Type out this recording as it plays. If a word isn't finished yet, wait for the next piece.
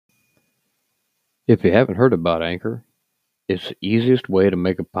If you haven't heard about Anchor, it's the easiest way to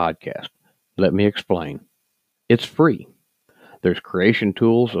make a podcast. Let me explain. It's free. There's creation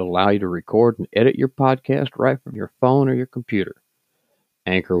tools that allow you to record and edit your podcast right from your phone or your computer.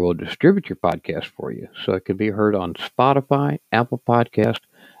 Anchor will distribute your podcast for you so it can be heard on Spotify, Apple Podcast,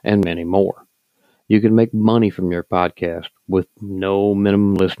 and many more. You can make money from your podcast with no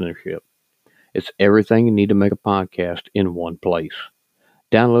minimum listenership. It's everything you need to make a podcast in one place.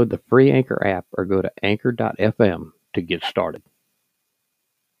 Download the free Anchor app or go to anchor.fm to get started.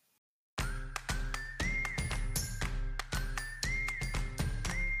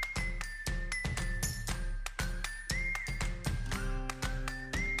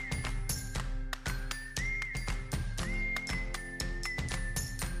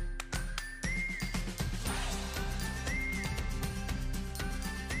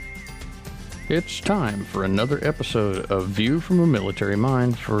 It's time for another episode of View from a Military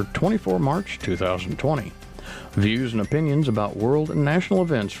Mind for 24 March 2020. Views and opinions about world and national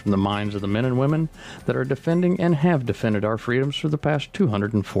events from the minds of the men and women that are defending and have defended our freedoms for the past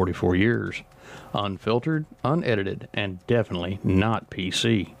 244 years. Unfiltered, unedited, and definitely not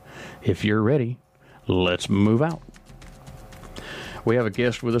PC. If you're ready, let's move out. We have a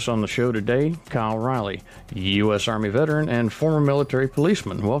guest with us on the show today, Kyle Riley, U.S. Army veteran and former military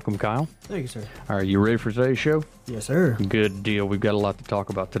policeman. Welcome, Kyle. Thank you, sir. Are you ready for today's show? Yes, sir. Good deal. We've got a lot to talk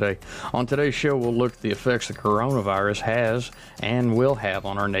about today. On today's show, we'll look at the effects the coronavirus has and will have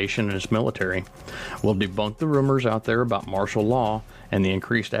on our nation and its military. We'll debunk the rumors out there about martial law and the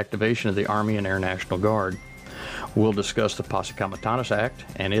increased activation of the Army and Air National Guard. We'll discuss the Posse Comitatus Act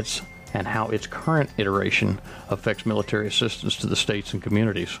and how its current iteration affects military assistance to the states and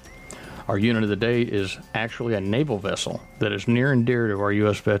communities. Our unit of the day is actually a naval vessel that is near and dear to our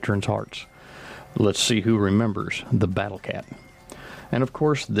U.S. veterans' hearts. Let's see who remembers the Battle Cat. And of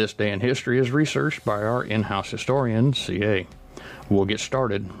course, this day in history is researched by our in-house historian, CA. We'll get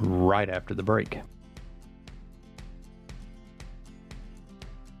started right after the break.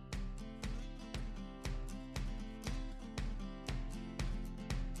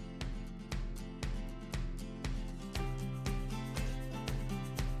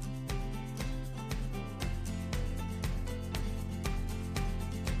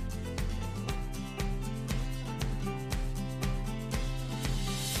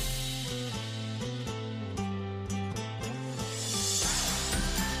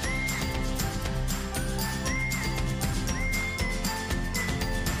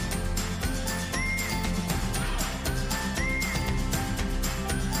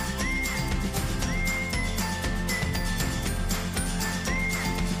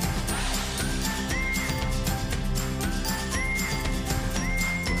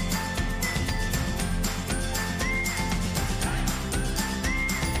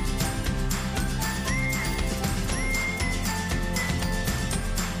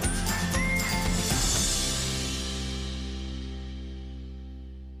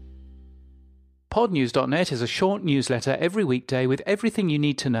 Podnews.net is a short newsletter every weekday with everything you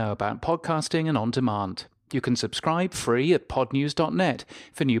need to know about podcasting and on demand. You can subscribe free at podnews.net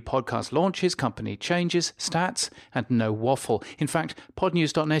for new podcast launches, company changes, stats, and no waffle. In fact,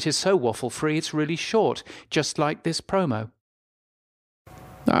 podnews.net is so waffle-free it's really short, just like this promo.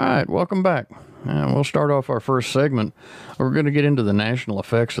 All right, welcome back. We'll start off our first segment. We're going to get into the national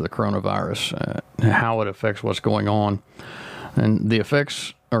effects of the coronavirus, how it affects what's going on. And the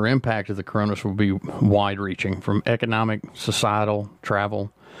effects or impact of the coronavirus will be wide-reaching, from economic, societal,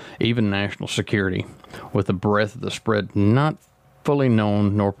 travel, even national security, with the breadth of the spread not fully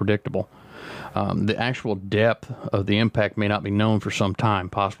known nor predictable. The actual depth of the impact may not be known for some time,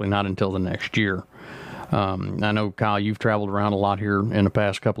 possibly not until the next year. I know, Kyle, you've traveled around a lot here in the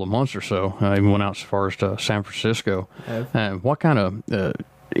past couple of months or so. Even went out as far as to San Francisco. What kind of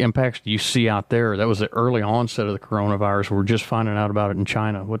impacts do you see out there? That was the early onset of the coronavirus. We're just finding out about it in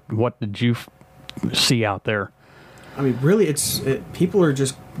China. What did you see out there? I mean, really, people are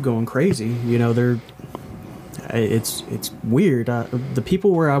just going crazy. You know, it's weird. The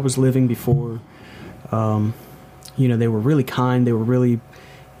people where I was living before, you know, they were really kind. They were really,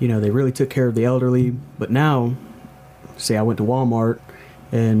 you know, they really took care of the elderly. But now, say I went to Walmart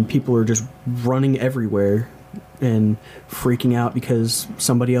and people are just running everywhere and freaking out because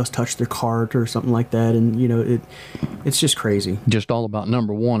somebody else touched their cart or something like that. And, you know, it's just crazy. Just all about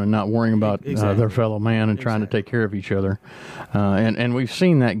number one and not worrying about their fellow man and trying to take care of each other. And we've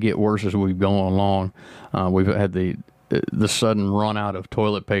seen that get worse as we've gone along. We've had the sudden run out of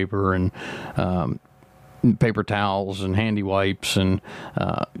toilet paper and paper towels and handy wipes and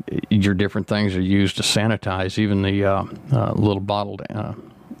your different things are used to sanitize, even the little bottled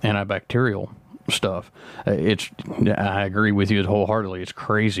antibacterial stuff. I agree with you wholeheartedly. It's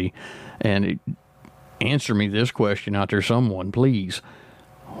crazy. And answer me this question out there, someone, please.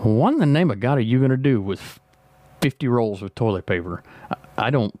 What in the name of God are you going to do with 50 rolls of toilet paper? I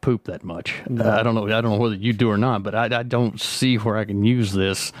don't poop that much. No. I don't know whether you do or not, but I don't see where I can use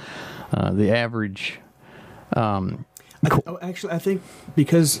this. The average. Actually, I think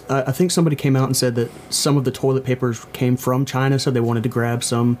because I think somebody came out and said that some of the toilet papers came from China, so they wanted to grab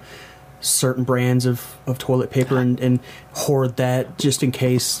some certain brands of toilet paper and hoard that just in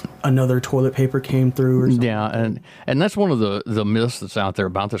case another toilet paper came through or something. Yeah, and that's one of the myths that's out there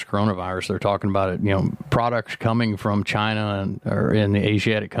about this coronavirus. They're talking about it, products coming from China or in the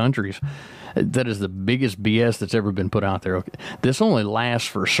Asiatic countries. That is the biggest BS that's ever been put out there. Okay. This only lasts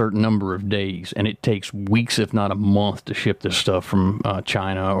for a certain number of days, and it takes weeks, if not a month, to ship this stuff from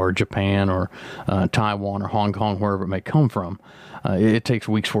China or Japan or Taiwan or Hong Kong, wherever it may come from. It takes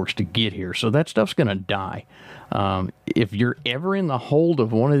weeks for it to get here, so that stuff's going to die. If you're ever in the hold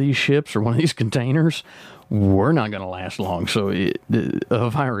of one of these ships or one of these containers, we're not going to last long. So a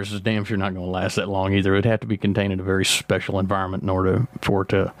virus is damn sure not going to last that long either. It'd have to be contained in a very special environment in order for it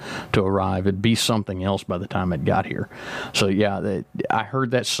to arrive. It'd be something else by the time it got here. So yeah, I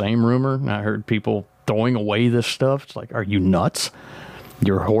heard that same rumor, and I heard people throwing away this stuff. It's like, are you nuts?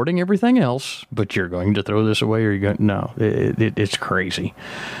 You're hoarding everything else, but you're going to throw this away, or you're going to... No, it's crazy.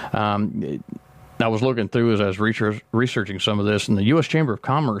 I was looking through as I was researching some of this, and the U.S. Chamber of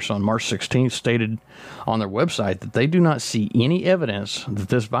Commerce on March 16th stated on their website that they do not see any evidence that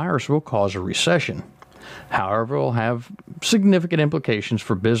this virus will cause a recession. However, it will have significant implications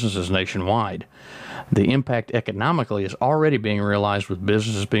for businesses nationwide. The impact economically is already being realized, with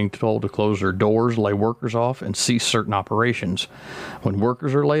businesses being told to close their doors, lay workers off, and cease certain operations. When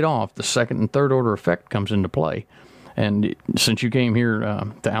workers are laid off, the second and third order effect comes into play. And since you came here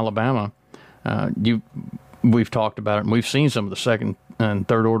to Alabama, we've talked about it, and we've seen some of the second and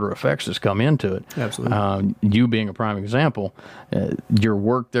third order effects that's come into it. Absolutely. You being a prime example, your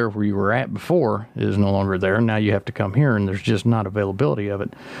work there where you were at before is no longer there. Now you have to come here, and there's just not availability of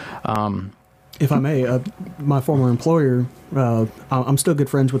it. If I may, my former employer, I'm still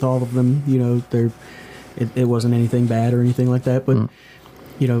good friends with all of them. It wasn't anything bad or anything like that, but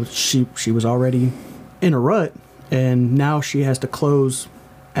she was already in a rut, and now she has to close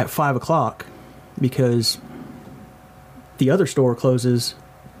at 5 o'clock because the other store closes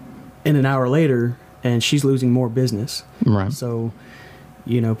in an hour later, and she's losing more business. Right. So,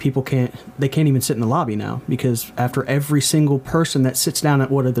 people can't even sit in the lobby now, because after every single person that sits down at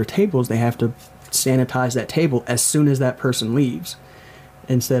one of their tables, they have to sanitize that table as soon as that person leaves,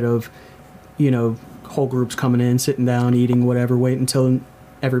 instead of, whole groups coming in, sitting down, eating whatever, wait until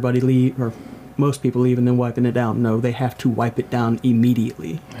everybody leave, or most people leave, and then wiping it down. No, they have to wipe it down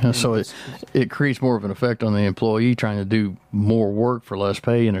immediately. So it creates more of an effect on the employee trying to do more work for less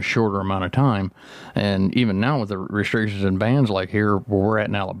pay in a shorter amount of time. And even now with the restrictions and bans like here where we're at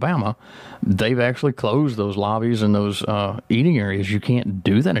in Alabama, they've actually closed those lobbies and those eating areas. You can't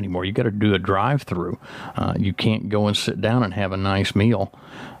do that anymore. You got to do a drive-through. You can't go and sit down and have a nice meal.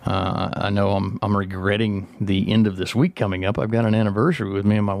 I know I'm regretting the end of this week coming up. I've got an anniversary with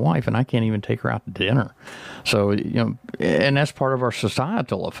me and my wife, and I can't even take her out to dinner. So, and that's part of our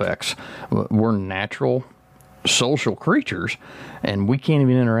societal effects. We're natural social creatures, and we can't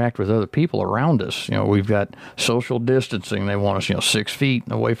even interact with other people around us. We've got social distancing. They want us, 6 feet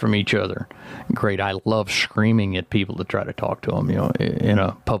away from each other. Great. I love screaming at people to try to talk to them, in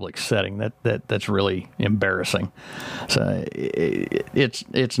a public setting. That's really embarrassing. So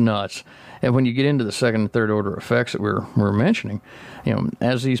it's nuts. And when you get into the second and third order effects that we're mentioning,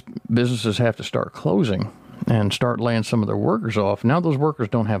 as these businesses have to start closing and start laying some of their workers off, now those workers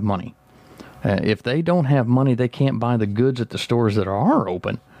don't have money. If they don't have money, they can't buy the goods at the stores that are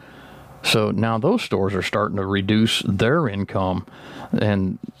open. So now those stores are starting to reduce their income,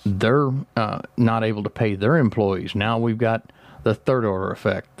 and they're not able to pay their employees. Now we've got the third order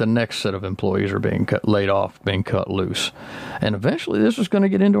effect. The next set of employees are being laid off, being cut loose. And eventually this is going to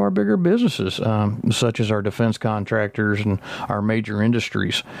get into our bigger businesses, such as our defense contractors and our major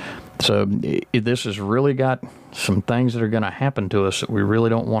industries. So this has really got some things that are going to happen to us that we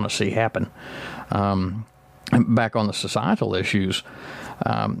really don't want to see happen. Back on the societal issues,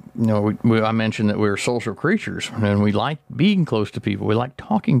 I mentioned that we're social creatures, and we like being close to people. We like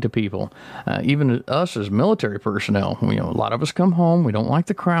talking to people. Even us as military personnel, a lot of us come home. We don't like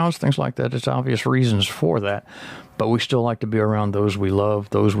the crowds, things like that. There's obvious reasons for that. but we still like to be around those we love,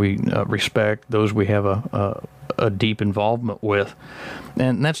 those we respect, those we have a deep involvement with.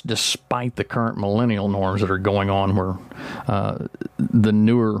 And that's despite the current millennial norms that are going on, where the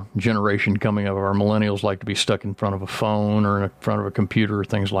newer generation coming up, our millennials, like to be stuck in front of a phone or in front of a computer or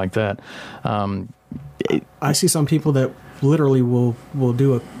things like that. I see some people that literally will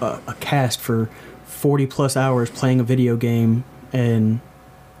do a cast for 40 plus hours playing a video game, and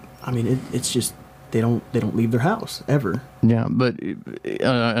I mean it's just they don't leave their house ever. Yeah, but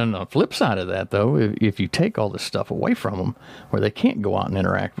on the flip side of that, though, if you take all this stuff away from them, where they can't go out and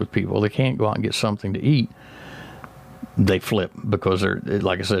interact with people, they can't go out and get something to eat, they flip, because they're,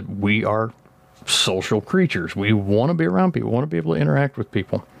 like I said, we are social creatures. We want to be around people, want to be able to interact with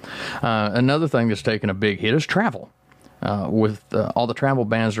people. Another thing that's taken a big hit is travel. With all the travel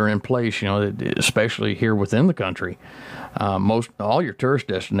bans that are in place, especially here within the country, all your tourist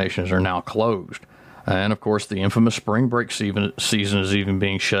destinations are now closed. And, of course, the infamous spring break season is even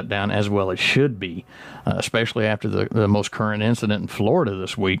being shut down, as well as should be, especially after the most current incident in Florida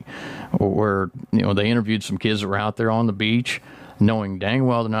this week, where, they interviewed some kids that were out there on the beach, knowing dang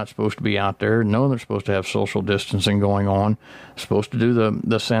well they're not supposed to be out there, knowing they're supposed to have social distancing going on, supposed to do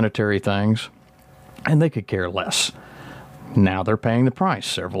the sanitary things, and they could care less. Now they're paying the price.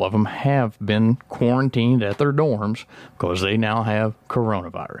 Several of them have been quarantined at their dorms because they now have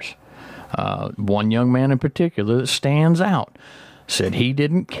coronavirus. One young man in particular that stands out said he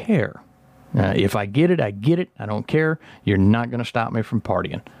didn't care. If I get it, I get it. I don't care. You're not going to stop me from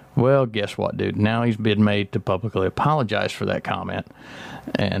partying. Well, guess what, dude? Now he's been made to publicly apologize for that comment,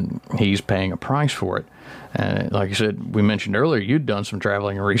 and he's paying a price for it. Like I said, we mentioned earlier, you'd done some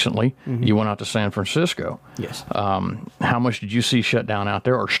traveling recently. Mm-hmm. You went out to San Francisco. Yes. How much did you see shut down out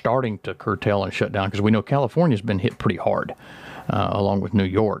there, or starting to curtail and shut down? Because we know California's been hit pretty hard, along with New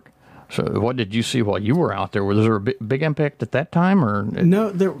York. So what did you see while you were out there? Was there a big impact at that time? Or no,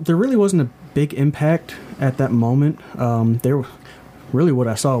 there really wasn't a big impact at that moment. Really what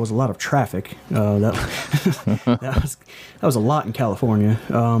I saw was a lot of traffic. That was a lot in California.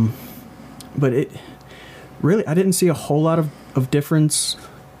 But I didn't see a whole lot of difference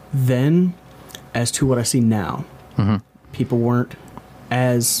then as to what I see now. Mm-hmm. People weren't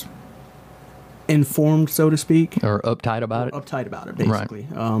as informed, so to speak. Or uptight about it? Uptight about it, basically.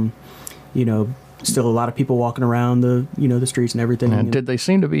 Right. Still a lot of people walking around the streets and everything. And did they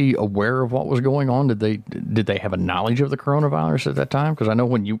seem to be aware of what was going on? Did they have a knowledge of the coronavirus at that time? Because I know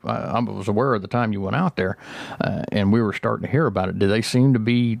when I was aware of the time you went out there, and we were starting to hear about it. Did they seem to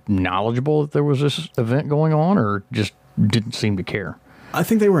be knowledgeable that there was this event going on, or just didn't seem to care? I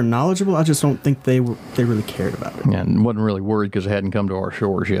think they were knowledgeable. I just don't think they really cared about it. Yeah, and wasn't really worried because it hadn't come to our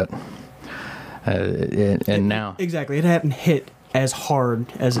shores yet. Now exactly, it hadn't hit as hard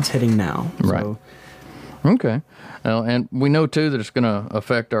as it's hitting now. Right. So. Okay. And we know, too, that it's going to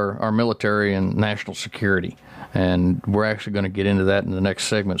affect our military and national security. And we're actually going to get into that in the next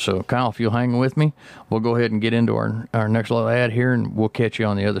segment. So, Kyle, if you'll hang with me, we'll go ahead and get into our next little ad here, and we'll catch you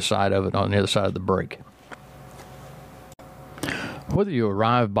on the other side of it, on the other side of the break. Whether you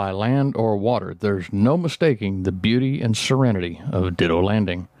arrive by land or water, there's no mistaking the beauty and serenity of Ditto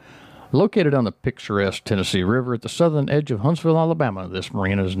Landing. Located on the picturesque Tennessee River at the southern edge of Huntsville, Alabama, this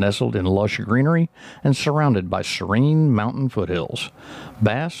marina is nestled in lush greenery and surrounded by serene mountain foothills.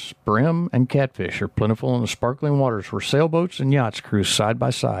 Bass, brim, and catfish are plentiful in the sparkling waters where sailboats and yachts cruise side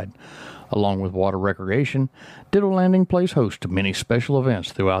by side. Along with water recreation, Ditto Landing plays host to many special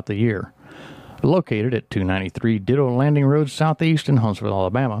events throughout the year. Located at 293 Ditto Landing Road Southeast in Huntsville,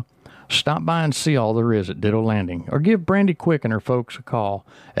 Alabama, stop by and see all there is at Ditto Landing, or give Brandy Quick and her folks a call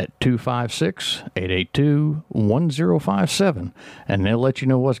at 256-882-1057, and they'll let you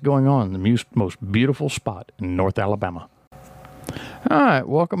know what's going on in the most beautiful spot in North Alabama. All right,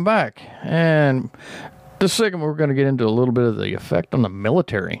 welcome back. And this segment, we're going to get into a little bit of the effect on the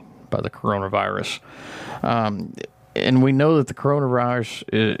military by the coronavirus. And we know that the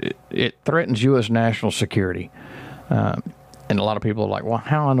coronavirus, it threatens U.S. national security. And a lot of people are like, well,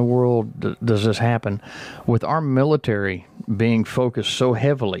 how in the world does this happen? With our military being focused so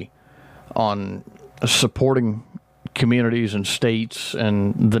heavily on supporting communities and states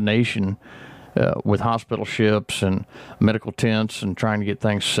and the nation with hospital ships and medical tents and trying to get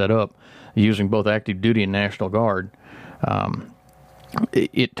things set up using both active duty and National Guard,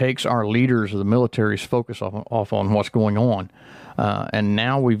 it takes our leaders of the military's focus off on what's going on. And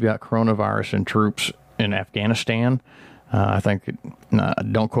now we've got coronavirus and troops in Afghanistan. I think,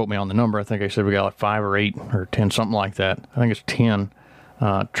 don't quote me on the number, I think I said we got like 5 or 8 or 10, something like that. I think it's 10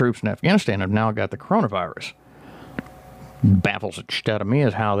 troops in Afghanistan have now got the coronavirus. baffles the shit out of me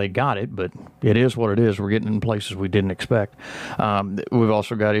is how they got it, but it is what it is. We're getting in places we didn't expect. We've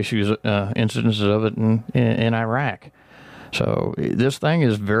also got issues, incidences of it in Iraq. So this thing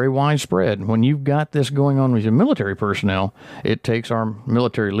is very widespread. When you've got this going on with your military personnel, it takes our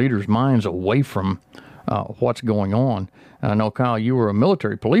military leaders' minds away from what's going on. I know, Kyle, you were a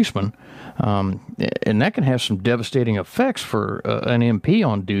military policeman, and that can have some devastating effects for an MP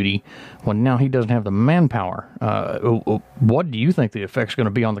on duty when now he doesn't have the manpower. What do you think the effect's going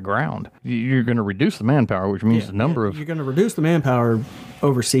to be on the ground? You're going to reduce the manpower, which means the number of... You're going to reduce the manpower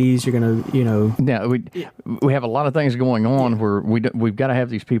overseas. You're going to, Yeah, we have a lot of things going on where we've got to have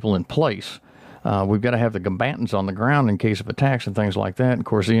these people in place. We've got to have the combatants on the ground in case of attacks and things like that. And of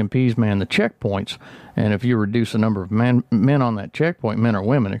course, the EMPs man the checkpoints. And if you reduce the number of men on that checkpoint, men or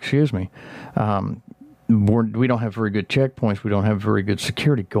women, excuse me, we don't have very good checkpoints. We don't have very good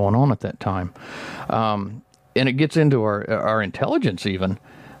security going on at that time. And it gets into our intelligence even,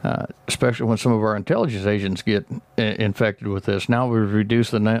 especially when some of our intelligence agents get infected with this. Now we've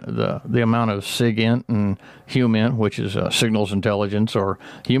reduced the amount of SIGINT and HUMINT, which is signals intelligence or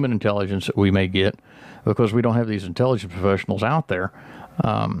human intelligence that we may get, because we don't have these intelligence professionals out there.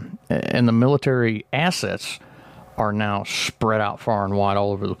 And the military assets are now spread out far and wide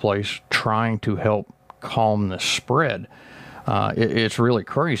all over the place, trying to help calm the spread. It's really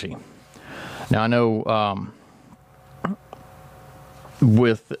crazy. Now, I know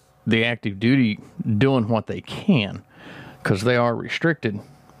with the active duty doing what they can, because they are restricted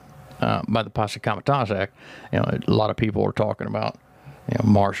by the Posse Comitatus Act. A lot of people are talking about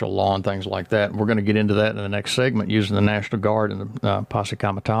martial law and things like that. We're going to get into that in the next segment, using the National Guard and the Posse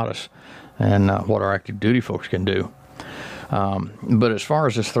Comitatus and what our active duty folks can do. But as far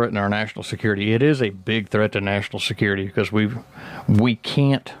as this threat to our national security, it is a big threat to national security, because we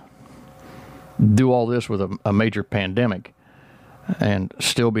can't do all this with a major pandemic and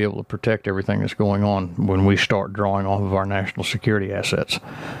still be able to protect everything that's going on when we start drawing off of our national security assets.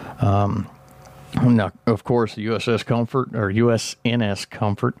 Now, of course, the USS Comfort, or USNS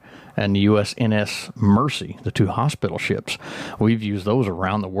Comfort, and the USNS Mercy, the two hospital ships, we've used those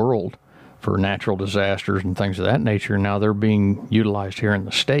around the world for natural disasters and things of that nature. Now they're being utilized here in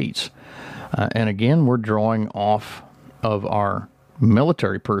the States. And again, we're drawing off of our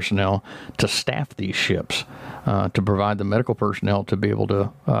military personnel to staff these ships, to provide the medical personnel to be able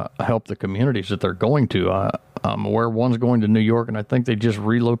to help the communities that they're going to. I'm aware one's going to New York, and I think they just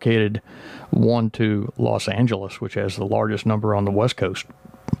relocated one to Los Angeles, which has the largest number on the West Coast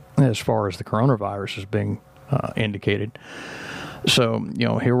as far as the coronavirus is being indicated. So,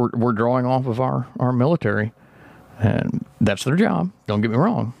 here we're drawing off of our military, and that's their job. Don't get me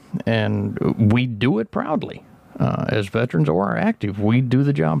wrong. And we do it proudly. As veterans or active, we do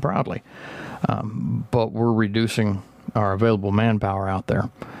the job proudly. But we're reducing our available manpower out there.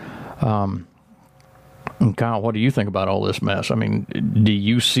 And Kyle, what do you think about all this mess? I mean, do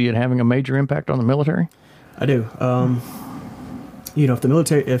you see it having a major impact on the military? I do.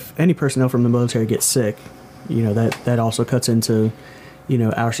 If any personnel from the military gets sick, that also cuts into,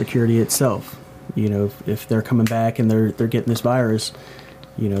 our security itself. If they're coming back and they're getting this virus,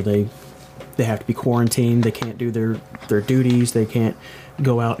 they have to be quarantined. They can't do their duties. They can't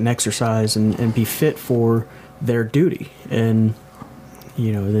go out and exercise and be fit for their duty. And,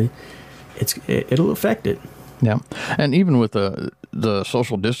 it'll affect it. Yeah. And even with the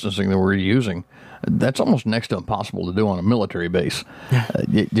social distancing that we're using, that's almost next to impossible to do on a military base.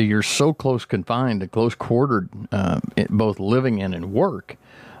 You're so close confined and close quartered, both living in and work.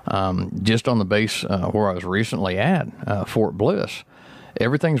 Just on the base where I was recently at, Fort Bliss,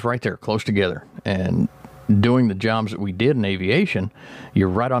 everything's right there, close together. And doing the jobs that we did in aviation, you're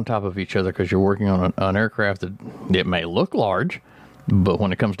right on top of each other, because you're working on an aircraft that it may look large, but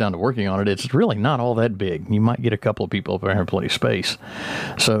when it comes down to working on it, it's really not all that big. You might get a couple of people up there and plenty of space.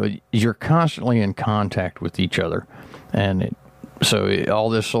 So you're constantly in contact with each other. And all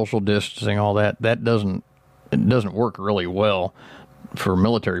this social distancing, all that doesn't work really well for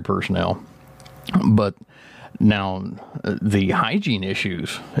military personnel. But now the hygiene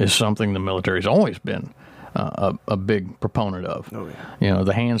issues is something the military's always been a big proponent of. Oh, yeah.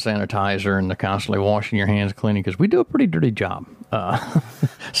 The hand sanitizer and the constantly washing your hands, cleaning, because we do a pretty dirty job.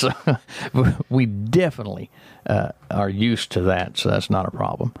 So we definitely are used to that, so that's not a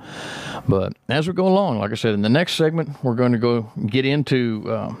problem. But as we go along, like I said, in the next segment, we're going to go get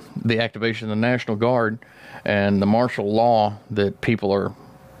into the activation of the National Guard and the martial law that people are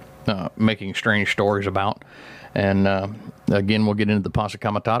making strange stories about. And again, we'll get into the Posse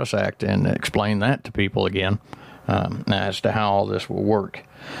Comitatus Act and explain that to people again as to how all this will work.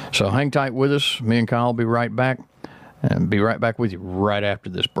 So hang tight with us. Me and Kyle will be right back. And be right back with you right after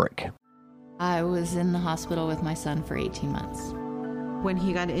this break. I was in the hospital with my son for 18 months. When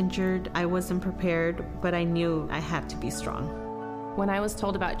he got injured, I wasn't prepared, but I knew I had to be strong. When I was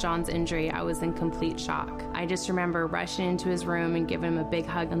told about John's injury, I was in complete shock. I just remember rushing into his room and giving him a big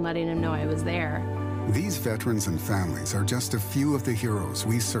hug and letting him know I was there. These veterans and families are just a few of the heroes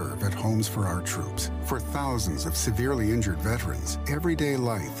we serve at Homes for Our Troops. For thousands of severely injured veterans, everyday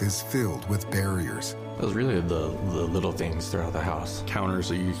life is filled with barriers. It was really the little things throughout the house. Counters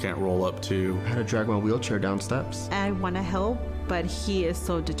that you can't roll up to. I had to drag my wheelchair down steps. I want to help, but he is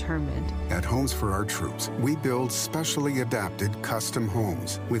so determined. At Homes for Our Troops, we build specially adapted custom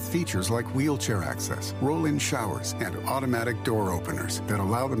homes with features like wheelchair access, roll-in showers, and automatic door openers that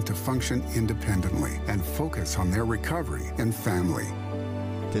allow them to function independently and focus on their recovery and family.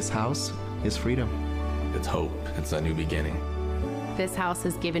 This house is freedom. It's hope. It's a new beginning. This house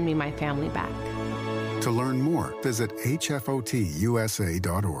has given me my family back. To learn more, visit hfotusa.org.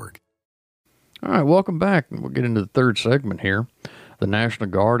 All right, welcome back. We'll get into the third segment here, the National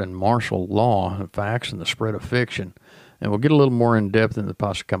Guard and martial law, the facts and the spread of fiction. And we'll get a little more in depth in the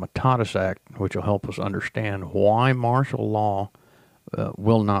Posse Comitatus Act, which will help us understand why martial law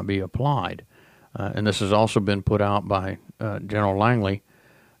will not be applied. And this has also been put out by General Langley.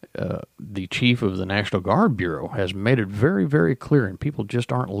 The chief of the National Guard Bureau has made it very, very clear, and people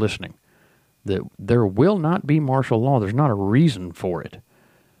just aren't listening, that there will not be martial law. There's not a reason for it.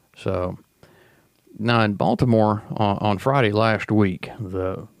 So now in Baltimore on Friday last week,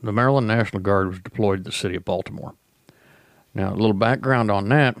 the Maryland National Guard was deployed to the city of Baltimore. Now, a little background on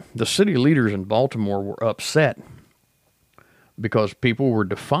that. The city leaders in Baltimore were upset because people were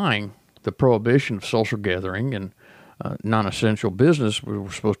defying the prohibition of social gathering and non-essential business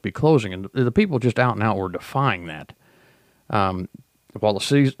were supposed to be closing. And the people just out and out were defying that. While the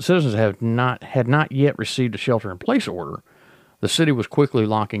citizens had not yet received a shelter-in-place order, the city was quickly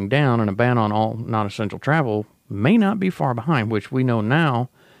locking down, and a ban on all non-essential travel may not be far behind, which we know now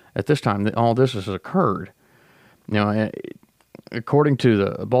at this time that all this has occurred. Now, according to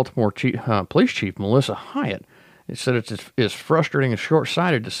the Baltimore police chief, Melissa Hyatt, it said it's frustrating and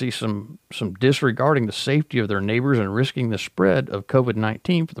short-sighted to see some disregarding the safety of their neighbors and risking the spread of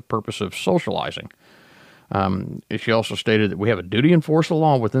COVID-19 for the purpose of socializing. She also stated that we have a duty to enforce the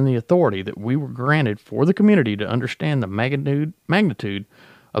law within the authority that we were granted for the community to understand the magnitude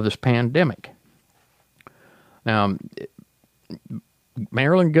of this pandemic. Now,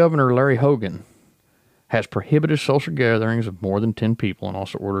 Maryland Governor Larry Hogan has prohibited social gatherings of more than 10 people and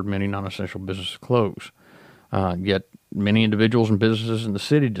also ordered many non-essential businesses to close. Yet many individuals and businesses in the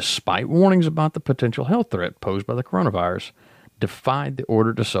city, despite warnings about the potential health threat posed by the coronavirus, defied the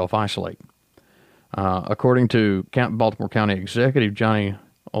order to self-isolate. According to Baltimore County Executive Johnny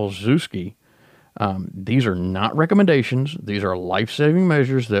Olszewski, these are not recommendations. These are life-saving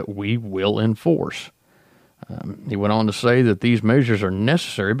measures that we will enforce. He went on to say that these measures are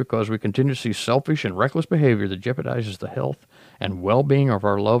necessary because we continue to see selfish and reckless behavior that jeopardizes the health and well-being of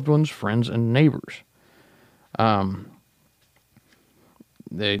our loved ones, friends, and neighbors. And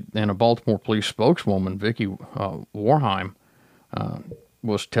a Baltimore police spokeswoman, Vicki Warheim,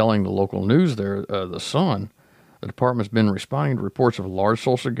 was telling the local news there, The Sun, the department's been responding to reports of large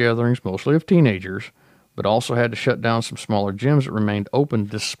social gatherings, mostly of teenagers, but also had to shut down some smaller gyms that remained open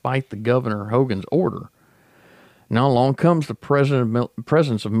despite the Governor Hogan's order. Now along comes the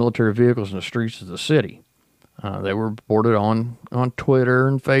presence of military vehicles in the streets of the city. They were reported on Twitter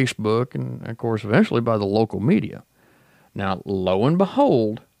and Facebook and, of course, eventually by the local media. Now, lo and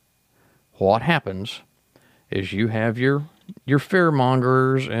behold, what happens is you have your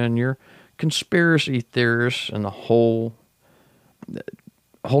fearmongers and your conspiracy theorists and the whole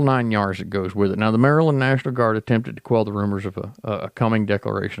 9 yards that goes with it. Now, the Maryland National Guard attempted to quell the rumors of a coming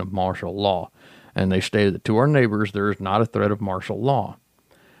declaration of martial law, and they stated that to our neighbors, there is not a threat of martial law.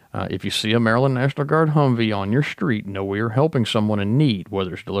 If you see a Maryland National Guard Humvee on your street, know we are helping someone in need,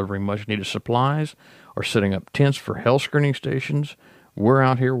 whether it's delivering much-needed supplies or setting up tents for health screening stations. We're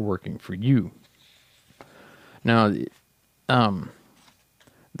out here working for you. Now,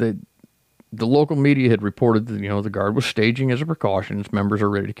 the local media had reported that, the Guard was staging as a precaution. Its members are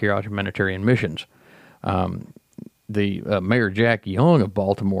ready to carry out humanitarian missions. Mayor Jack Young of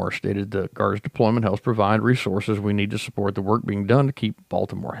Baltimore stated the Guard's deployment helps provide resources we need to support the work being done to keep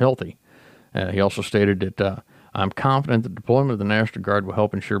Baltimore healthy. He also stated that I'm confident the deployment of the National Guard will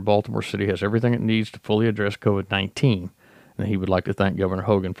help ensure Baltimore City has everything it needs to fully address COVID-19. And he would like to thank Governor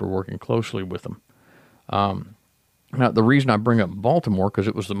Hogan for working closely with them. Now, the reason I bring up Baltimore, because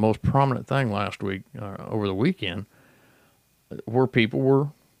it was the most prominent thing last week, over the weekend, where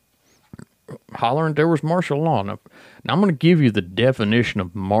people hollering there was martial law. Now I'm going to give you the definition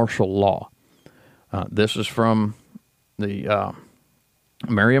of martial law. This is from the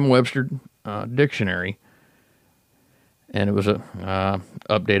Merriam-Webster dictionary, and it was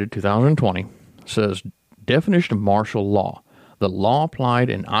updated 2020. It says, definition of martial law: the law applied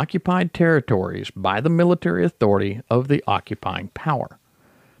in occupied territories by the military authority of the occupying power.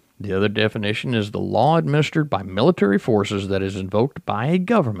 The other definition is the law administered by military forces that is invoked by a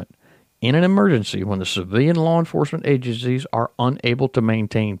government in an emergency when the civilian law enforcement agencies are unable to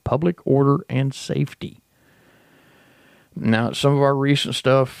maintain public order and safety. Now, some of our recent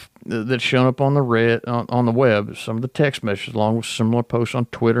stuff that's shown up on the web, some of the text messages, along with similar posts on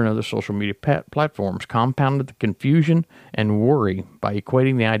Twitter and other social media platforms, compounded the confusion and worry by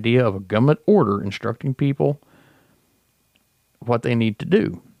equating the idea of a government order instructing people what they need to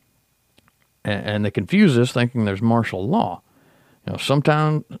do. And they confuse this, thinking there's martial law.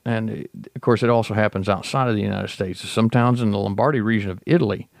 Sometimes, and of course it also happens outside of the United States, some towns in the Lombardy region of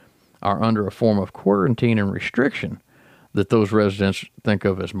Italy are under a form of quarantine and restriction that those residents think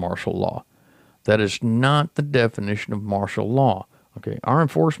of as martial law. That is not the definition of martial law. Okay, our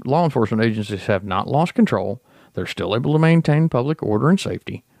law enforcement agencies have not lost control. They're still able to maintain public order and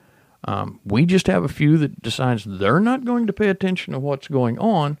safety. We just have a few that decides they're not going to pay attention to what's going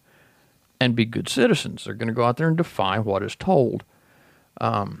on and be good citizens. They're going to go out there and defy what is told.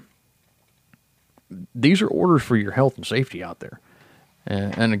 These are orders for your health and safety out there.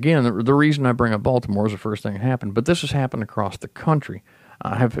 And again, the reason I bring up Baltimore is the first thing that happened, but this has happened across the country.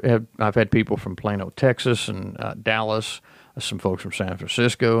 I've had people from Plano, Texas, and Dallas, some folks from San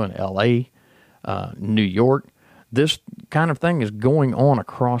Francisco and L.A., New York. This kind of thing is going on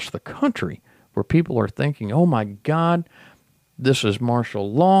across the country where people are thinking, oh my God, this is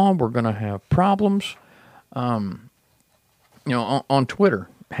martial law. We're going to have problems. On Twitter,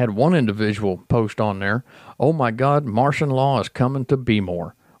 had one individual post on there, oh my God, martial law is coming to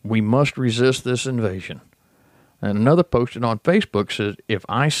Bmore. We must resist this invasion. And another posted on Facebook says, if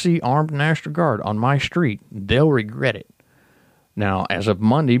I see armed National Guard on my street, they'll regret it. Now, as of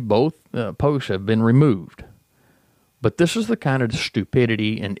Monday, both posts have been removed. But this is the kind of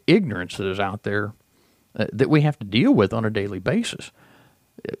stupidity and ignorance that is out there that we have to deal with on a daily basis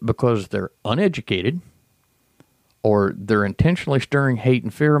because they're uneducated or they're intentionally stirring hate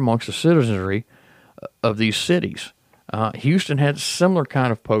and fear amongst the citizenry of these cities. Houston had a similar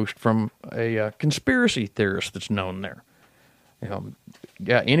kind of post from a conspiracy theorist that's known there.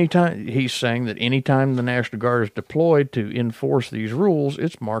 Anytime he's saying that anytime the National Guard is deployed to enforce these rules,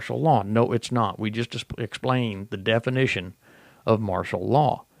 it's martial law. No, it's not. We just explained the definition of martial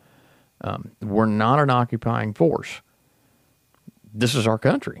law. We're not an occupying force. This is our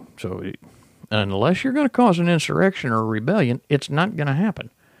country. So unless you're going to cause an insurrection or a rebellion, it's not going to happen.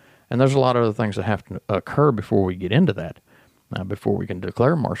 And there's a lot of other things that have to occur before we get into that, before we can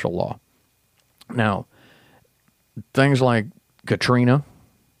declare martial law. Now, things like Katrina,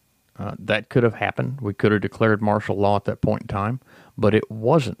 that could have happened. We could have declared martial law at that point in time, but it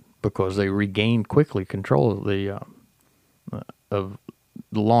wasn't because they regained quickly control of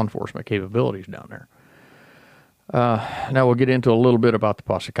the law enforcement capabilities down there. Now we'll get into a little bit about the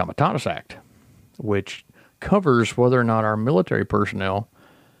Posse Comitatus Act, which covers whether or not our military personnel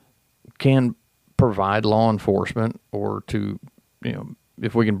can provide law enforcement or to,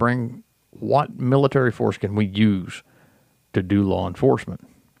 if we can bring, what military force can we use to do law enforcement?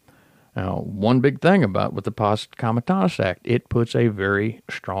 Now, one big thing with the Posse Comitatus Act, it puts a very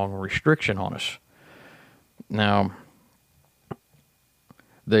strong restriction on us. Now,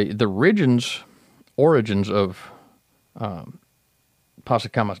 the origins of Posse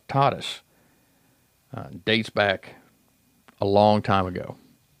Comitatus dates back a long time ago.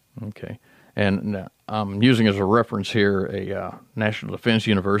 Okay, and I'm using as a reference here a National Defense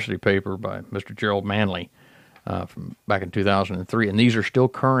University paper by Mr. Gerald Manley from back in 2003, and these are still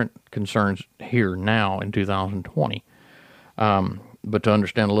current concerns here now in 2020. But to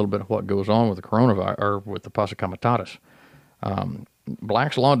understand a little bit of what goes on with the coronavirus or with the Posse Comitatus,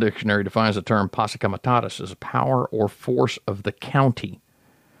 Black's Law Dictionary defines the term Posse Comitatus as a power or force of the county,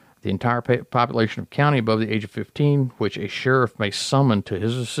 the entire population of county above the age of 15, which a sheriff may summon to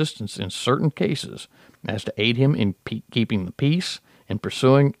his assistance in certain cases as to aid him in keeping the peace and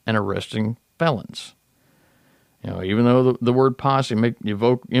pursuing and arresting felons. Even though the word posse may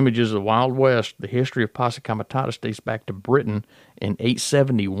evoke images of the Wild West, the history of Posse Comitatus dates back to Britain in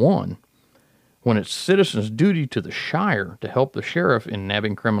 871, when it's citizens' duty to the shire to help the sheriff in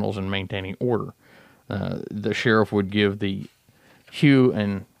nabbing criminals and maintaining order. The sheriff would give the hue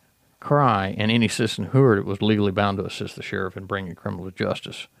and cry, and any citizen who heard it was legally bound to assist the sheriff in bringing a criminal to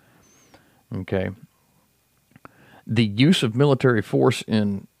justice. Okay. The use of military force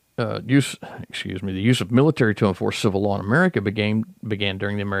the use of military to enforce civil law in America began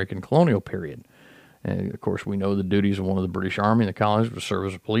during the American colonial period. And of course, we know the duties of one of the British Army and the colonies was to serve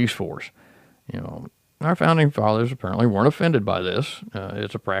as a police force. Our founding fathers apparently weren't offended by this.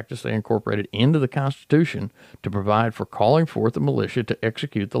 It's a practice they incorporated into the Constitution to provide for calling forth the militia to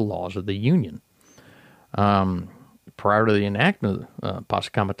execute the laws of the Union. Prior to the enactment of the Posse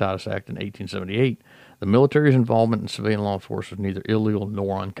Comitatus Act in 1878, the military's involvement in civilian law enforcement was neither illegal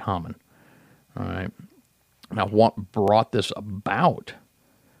nor uncommon. All right. Now, what brought this about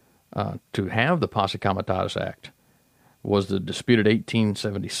to have the Posse Comitatus Act was the disputed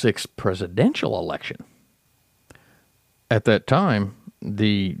 1876 presidential election. At that time,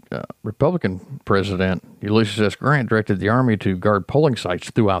 the Republican president, Ulysses S. Grant, directed the Army to guard polling sites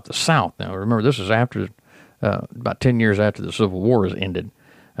throughout the South. Now, remember, this is after about 10 years after the Civil War has ended.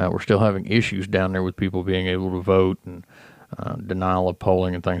 We're still having issues down there with people being able to vote and denial of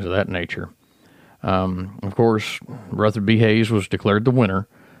polling and things of that nature. Of course, Rutherford B. Hayes was declared the winner,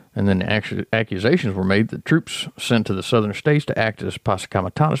 and then accusations were made that troops sent to the southern states to act as posse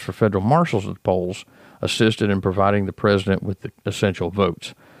comitatus for federal marshals at the polls assisted in providing the president with the essential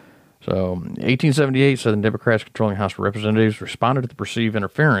votes. So, in 1878, Southern Democrats controlling House of Representatives responded to the perceived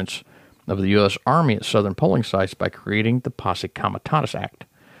interference of the U.S. Army at southern polling sites by creating the Posse Comitatus Act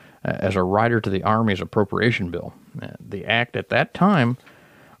as a rider to the Army's appropriation bill. The act at that time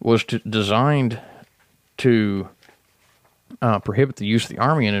was designed to prohibit the use of the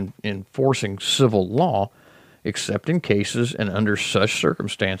Army in enforcing civil law, except in cases and under such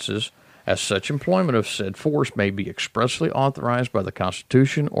circumstances as such employment of said force may be expressly authorized by the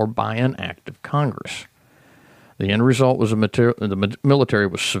Constitution or by an act of Congress. The end result was the military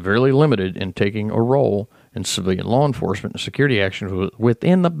was severely limited in taking a role in civilian law enforcement and security actions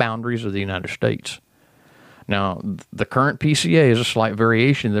within the boundaries of the United States. Now, the current PCA is a slight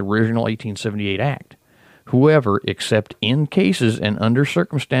variation of the original 1878 Act. Whoever, except in cases and under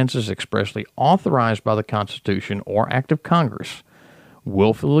circumstances expressly authorized by the Constitution or act of Congress,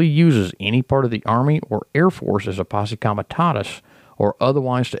 willfully uses any part of the Army or Air Force as a posse comitatus or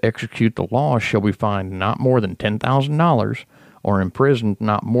otherwise to execute the law shall be fined not more than $10,000 or imprisoned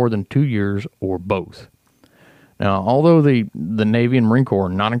not more than 2 years or both. Now, although the Navy and Marine Corps are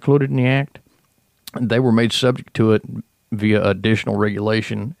not included in the Act, they were made subject to it via additional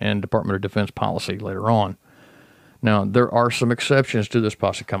regulation and Department of Defense policy later on. Now, there are some exceptions to this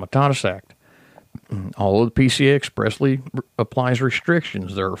Posse Comitatus Act. Although the PCA expressly applies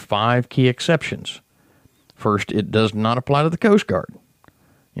restrictions, there are 5 key exceptions. First, it does not apply to the Coast Guard,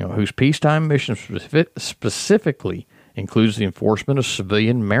 whose peacetime mission specifically includes the enforcement of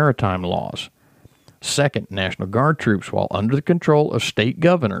civilian maritime laws. Second, National Guard troops, while under the control of state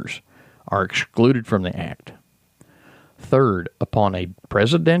governors, are excluded from the Act. Third, upon a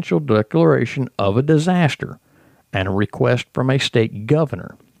presidential declaration of a disaster and a request from a state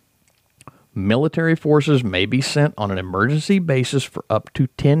governor, military forces may be sent on an emergency basis for up to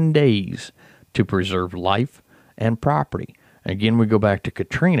 10 days to preserve life and property. Again, we go back to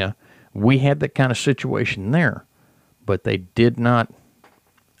Katrina. We had that kind of situation there, but they did not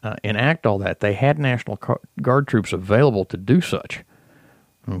enact all that. They had National Guard troops available to do such.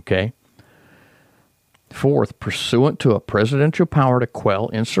 Okay. Fourth, pursuant to a presidential power to quell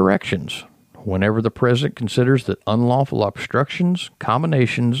insurrections, whenever the president considers that unlawful obstructions,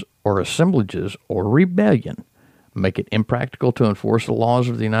 combinations, or assemblages or rebellion make it impractical to enforce the laws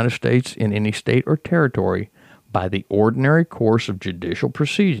of the United States in any state or territory by the ordinary course of judicial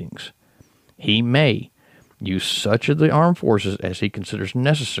proceedings, he may use such of the armed forces as he considers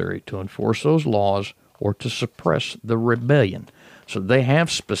necessary to enforce those laws or to suppress the rebellion. So they have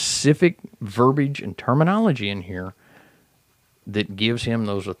specific verbiage and terminology in here that gives him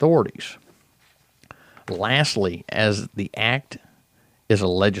those authorities. Lastly, as the act is a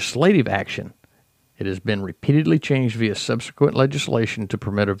legislative action, it has been repeatedly changed via subsequent legislation to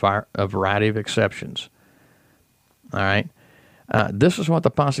permit a variety of exceptions. All right. This is what the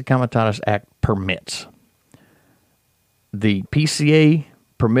Posse Comitatus Act permits. The PCA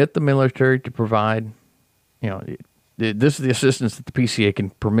permit the military to provide, this is the assistance that the PCA can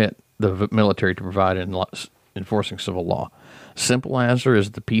permit the military to provide in enforcing civil law. Simple answer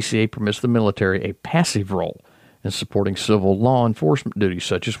is the PCA permits the military a passive role in supporting civil law enforcement duties,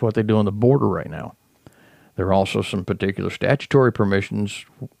 such as what they do on the border right now. There are also some particular statutory permissions,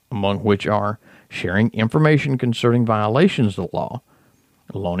 among which are sharing information concerning violations of the law,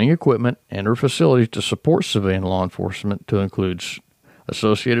 loaning equipment and or facilities to support civilian law enforcement to include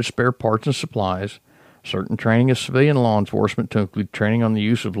associated spare parts and supplies, certain training of civilian law enforcement to include training on the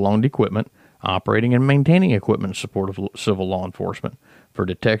use of loaned equipment, operating and maintaining equipment in support of civil law enforcement for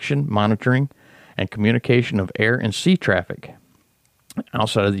detection, monitoring, and communication of air and sea traffic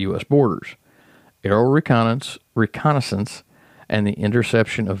outside of the U.S. borders, aerial reconnaissance, and the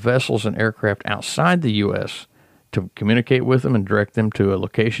interception of vessels and aircraft outside the U.S. to communicate with them and direct them to a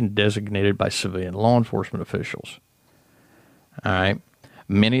location designated by civilian law enforcement officials. All right.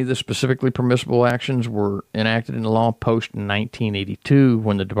 Many of the specifically permissible actions were enacted in the law post-1982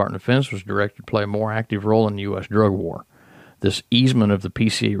 when the Department of Defense was directed to play a more active role in the U.S. drug war. This easement of the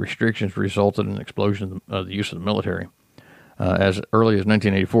PCA restrictions resulted in an explosion of the use of the military. As early as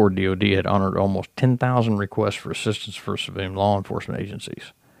 1984, DOD had honored almost 10,000 requests for assistance for civilian law enforcement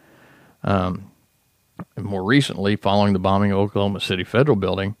agencies. And more recently, following the bombing of Oklahoma City Federal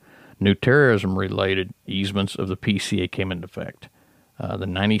Building, new terrorism-related easements of the PCA came into effect. The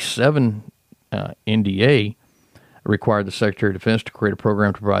 97 NDA required the Secretary of Defense to create a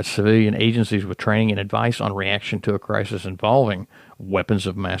program to provide civilian agencies with training and advice on reaction to a crisis involving weapons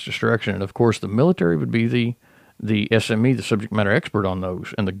of mass destruction. And, of course, the military would be the SME, the subject matter expert on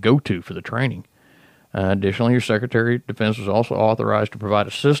those, and the go-to for the training. Additionally, your Secretary of Defense was also authorized to provide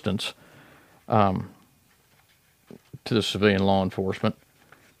assistance to the civilian law enforcement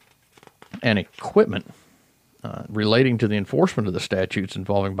and equipment relating to the enforcement of the statutes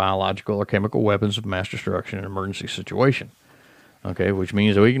involving biological or chemical weapons of mass destruction in an emergency situation. Okay, which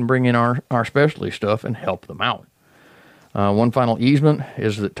means that we can bring in our specialty stuff and help them out. One final easement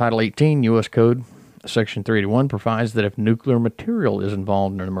is that Title 18 U.S. Code Section 381 provides that if nuclear material is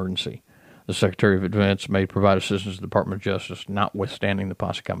involved in an emergency, the Secretary of Defense may provide assistance to the Department of Justice, notwithstanding the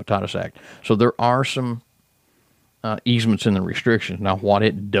Posse Comitatus Act. So there are some easements in the restrictions. Now, what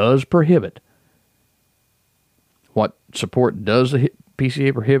it does prohibit, what support does the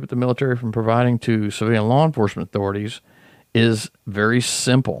PCA prohibit the military from providing to civilian law enforcement authorities is very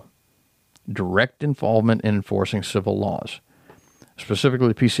simple: direct involvement in enforcing civil laws. Specifically,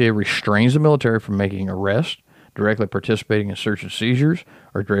 the PCA restrains the military from making arrests, directly participating in search and seizures,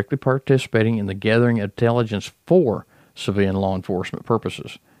 or directly participating in the gathering of intelligence for civilian law enforcement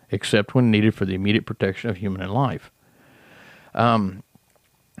purposes, except when needed for the immediate protection of human life.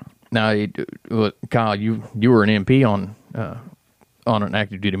 Now, Kyle, you were an MP on an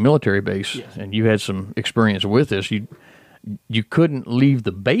active duty military base, yes, and you had some experience with this. You couldn't leave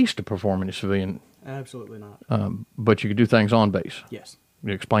the base to perform any civilian. Absolutely not. But you could do things on base. Yes.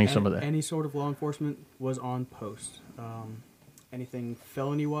 You explain some of that. Any sort of law enforcement was on post. Anything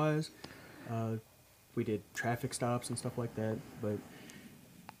felony-wise, we did traffic stops and stuff like that. But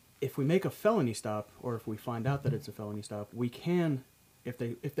if we make a felony stop, or if we find out that it's a felony stop, we can, if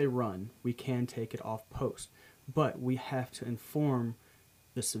they run, we can take it off post. But we have to inform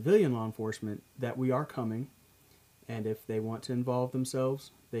the civilian law enforcement that we are coming, and if they want to involve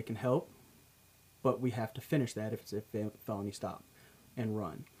themselves, they can help. But we have to finish that if it's a felony stop and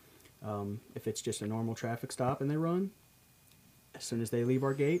run. If it's just a normal traffic stop and they run, as soon as they leave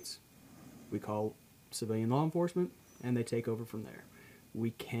our gates, we call civilian law enforcement and they take over from there. We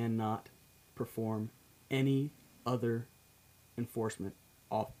cannot perform any other enforcement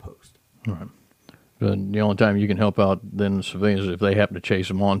off post. Right. The only time you can help out then the civilians is if they happen to chase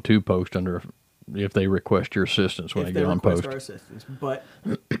them on to post if they request your assistance when they get on post. If they request our assistance, but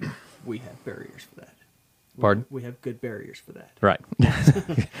we have barriers for that. Pardon? We have good barriers for that. Right.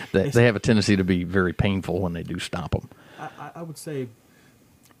 They have a tendency to be very painful when they do stop them. I would say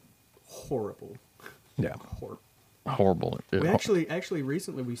horrible. Yeah. Horrible. We actually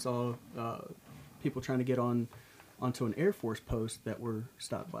recently we saw people trying to get onto an Air Force post that were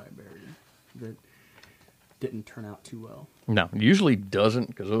stopped by a barrier that didn't turn out too well. No, usually doesn't,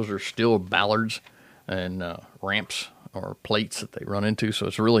 because those are still ballards and ramps or plates that they run into, so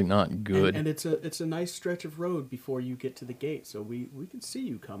it's really not good. And it's a nice stretch of road before you get to the gate, so we can see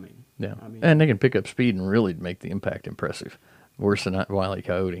you coming. Yeah, and they can pick up speed and really make the impact impressive. Worse than Wile E.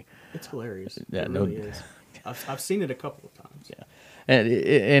 Coyote. It's hilarious. Yeah, it really is. I've seen it a couple of times. Yeah,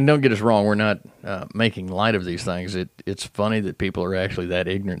 and don't get us wrong, we're not making light of these things. It's funny that people are actually that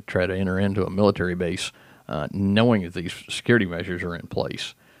ignorant to try to enter into a military base knowing that these security measures are in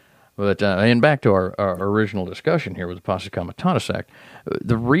place. But and back to our original discussion here with the Posse Comitatus Act,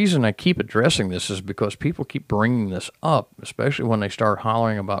 the reason I keep addressing this is because people keep bringing this up, especially when they start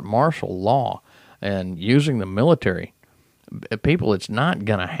hollering about martial law and using the military. People, it's not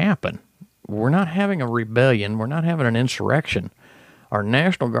going to happen. We're not having a rebellion. We're not having an insurrection. Our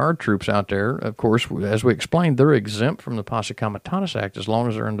National Guard troops out there, of course, as we explained, they're exempt from the Posse Comitatus Act as long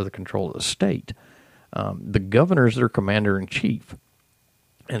as they're under the control of the state. The governor is their commander-in-chief.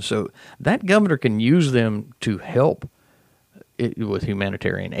 And so that governor can use them to help with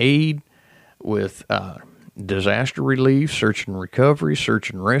humanitarian aid, with disaster relief, search and recovery, search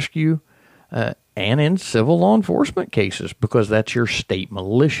and rescue, and in civil law enforcement cases, because that's your state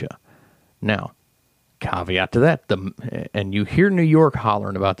militia. Now, caveat to that, and you hear New York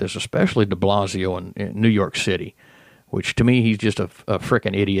hollering about this, especially de Blasio in New York City, which to me, he's just a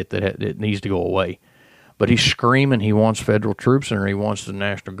frickin' idiot that needs to go away. But he's screaming he wants federal troops and he wants the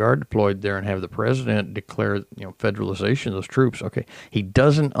National Guard deployed there and have the president declare, federalization of those troops. Okay, he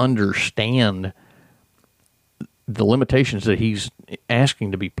doesn't understand the limitations that he's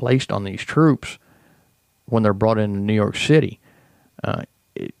asking to be placed on these troops when they're brought into New York City.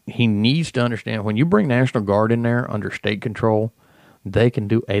 He needs to understand when you bring National Guard in there under state control, they can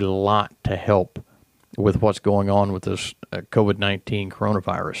do a lot to help with what's going on with this COVID-19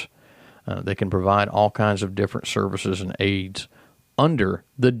 coronavirus. They can provide all kinds of different services and aids under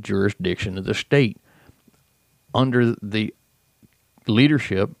the jurisdiction of the state, under the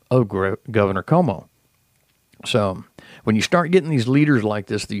leadership of Governor Cuomo. So when you start getting these leaders like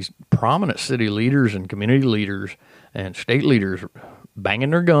this, these prominent city leaders and community leaders and state leaders banging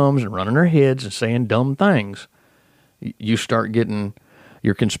their gums and running their heads and saying dumb things, you start getting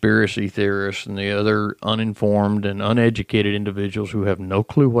your conspiracy theorists and the other uninformed and uneducated individuals who have no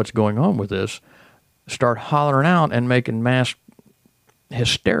clue what's going on with this start hollering out and making mass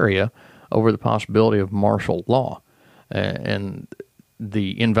hysteria over the possibility of martial law and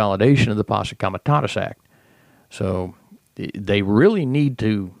the invalidation of the Posse Comitatus Act. So they really need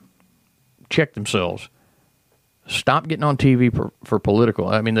to check themselves. Stop getting on TV for political.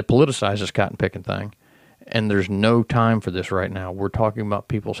 I mean, they politicize this cotton picking thing, and there's no time for this right now. We're talking about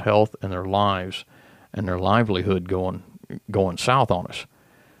people's health and their lives and their livelihood going south on us,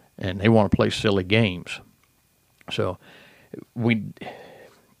 and they want to play silly games. So we,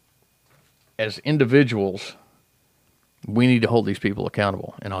 as individuals, we need to hold these people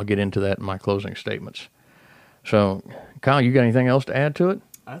accountable, and I'll get into that in my closing statements. So, Kyle, you got anything else to add to it?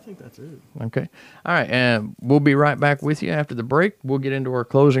 I think that's it. Okay. All right, and we'll be right back with you after the break. We'll get into our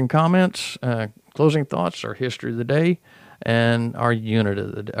closing comments, closing thoughts, our history of the day, and our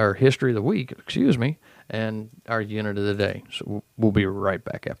history of the week, and our unit of the day. So we'll be right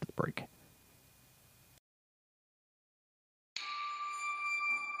back after the break.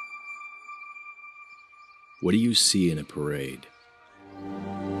 What do you see in a parade?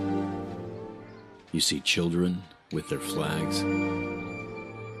 You see children with their flags,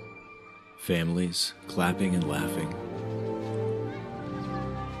 families clapping and laughing.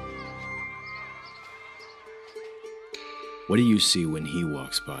 What do you see when he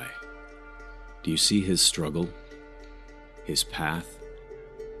walks by? Do you see his struggle, his path,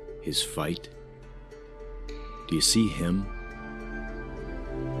 his fight? Do you see him?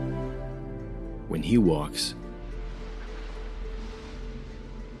 When he walks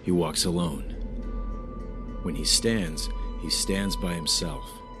alone. When he stands by himself.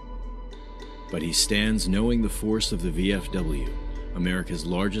 But he stands knowing the force of the VFW, America's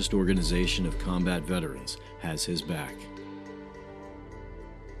largest organization of combat veterans, has his back.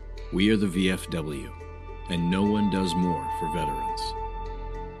 We are the VFW, and no one does more for veterans.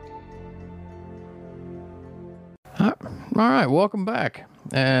 All right, welcome back.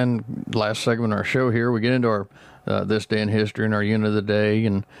 And last segment of our show here, we get into our this day in history and our unit of the day,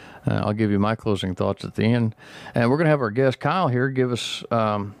 and I'll give you my closing thoughts at the end. And we're going to have our guest Kyle here give us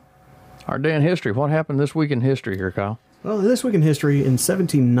our day in history. What happened this week in history here, Kyle? Well, this week in history, in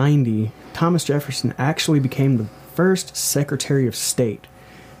 1790, Thomas Jefferson actually became the first Secretary of State.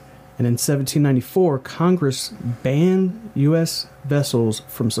 And in 1794, Congress banned U.S. vessels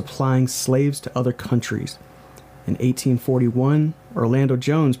from supplying slaves to other countries. In 1841, Orlando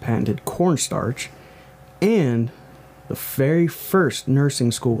Jones patented cornstarch, and the very first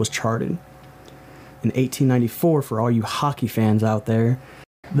nursing school was charted. In 1894, for all you hockey fans out there,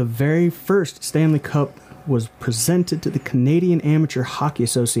 the very first Stanley Cup was presented to the Canadian Amateur Hockey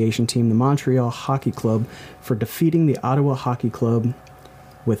Association team, the Montreal Hockey Club, for defeating the Ottawa Hockey Club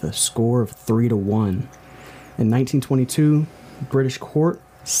with a score of 3-1. In 1922, the British court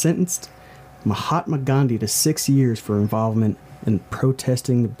sentenced Mahatma Gandhi to 6 years for involvement in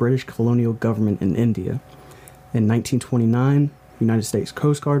protesting the British colonial government in India. In 1929, the United States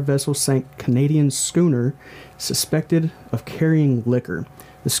Coast Guard vessel sank Canadian schooner suspected of carrying liquor.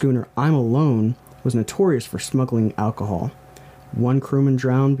 The schooner I'm Alone was notorious for smuggling alcohol. One crewman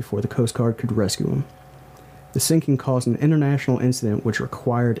drowned before the Coast Guard could rescue him. The sinking caused an international incident which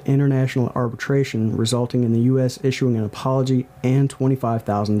required international arbitration, resulting in the U.S. issuing an apology and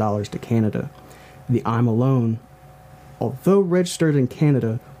 $25,000 to Canada. The I'm Alone, although registered in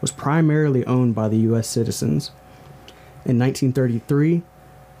Canada, was primarily owned by the U.S. citizens. In 1933,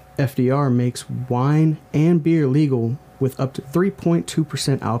 FDR makes wine and beer legal with up to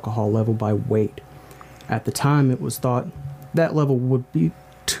 3.2% alcohol level by weight. At the time, it was thought that level would be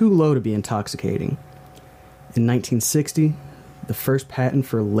too low to be intoxicating. In 1960, the first patent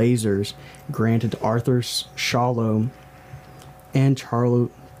for lasers granted to Arthur Schawlow and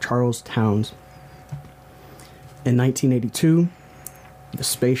Charles Towns. In 1982, the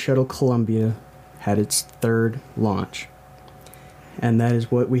Space Shuttle Columbia had its third launch. And that is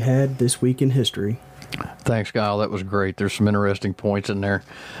what we had this week in history. Thanks, Kyle. That was great. There's some interesting points in there.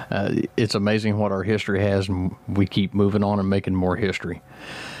 It's amazing what our history has, and we keep moving on and making more history.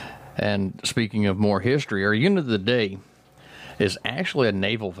 And speaking of more history, our unit of the day is actually a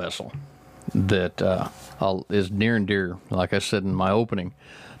naval vessel that is near and dear, like I said in my opening,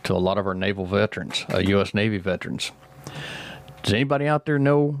 to a lot of our naval veterans, U.S. Navy veterans. Does anybody out there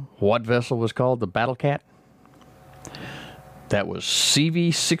know what vessel was called the Battle Cat? That was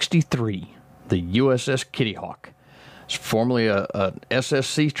CV-63, the USS Kitty Hawk. It's formerly a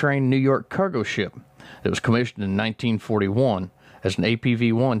SSC-trained New York cargo ship that was commissioned in 1941 as an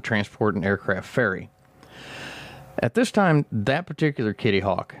APV-1 transport and aircraft ferry. At this time, that particular Kitty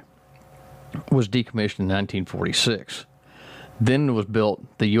Hawk was decommissioned in 1946. Then was built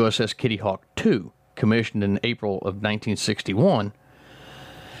the USS Kitty Hawk II, commissioned in April of 1961,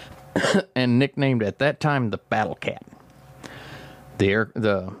 and nicknamed at that time the Battle Cat.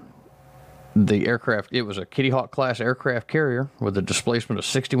 The aircraft, it was a Kitty Hawk class aircraft carrier with a displacement of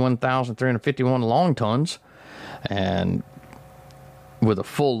 61,351 long tons, and with a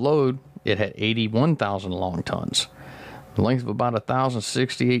full load, it had 81,000 long tons. The length of about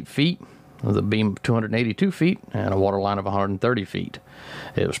 1,068 feet, with a beam of 282 feet, and a waterline of 130 feet.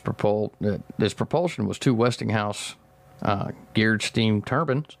 Its propulsion was 2 Westinghouse geared steam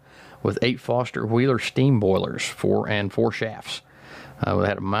turbines with 8 Foster Wheeler steam boilers, 4 shafts. It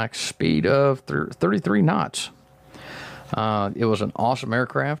had a max speed of 33 knots. It was an awesome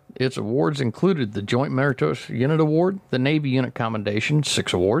aircraft. Its awards included the Joint Meritorious Unit Award, the Navy Unit Commendation,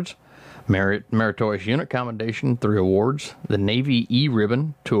 6 awards, Meritorious Unit Commendation, 3 awards, the Navy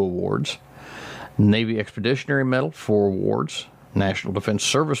E-Ribbon, 2 awards, Navy Expeditionary Medal, 4 awards, National Defense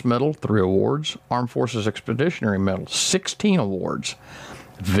Service Medal, 3 awards, Armed Forces Expeditionary Medal, 16 awards,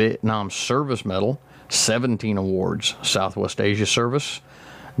 Vietnam Service Medal, 17 awards, Southwest Asia Service,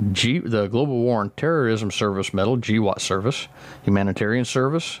 the Global War on Terrorism Service Medal, GWAT Service, Humanitarian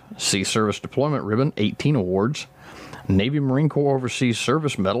Service, Sea Service Deployment Ribbon, 18 awards, Navy Marine Corps Overseas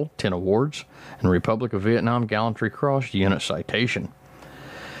Service Medal, 10 awards, and Republic of Vietnam Gallantry Cross Unit Citation.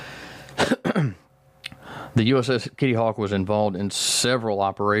 The USS Kitty Hawk was involved in several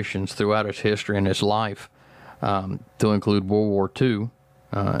operations throughout its history and its life, to include World War II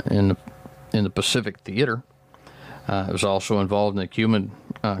in the Pacific Theater. It was also involved in the Cuban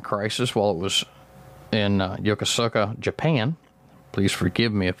crisis while it was in Yokosuka, Japan. Please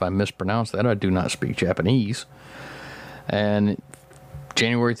forgive me if I mispronounce that. I do not speak Japanese. And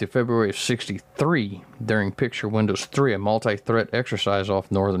January through February of 1963, during Picture Windows 3, a multi-threat exercise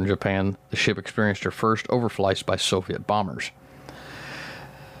off northern Japan, the ship experienced her first overflights by Soviet bombers.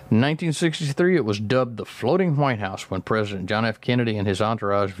 In 1963, it was dubbed the Floating White House when President John F. Kennedy and his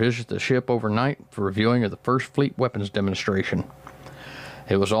entourage visited the ship overnight for a viewing of the first fleet weapons demonstration.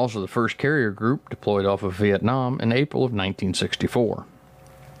 It was also the first carrier group deployed off of Vietnam in April of 1964.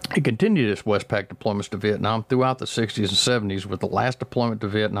 It continued its Westpac deployments to Vietnam throughout the 60s and 70s, with the last deployment to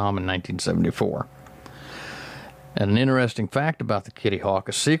Vietnam in 1974. And an interesting fact about the Kitty Hawk,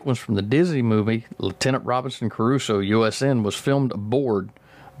 a sequence from the Disney movie Lieutenant Robinson Crusoe, USN, was filmed aboard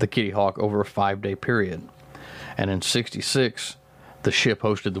the Kitty Hawk over a 5-day period. And in 1966, the ship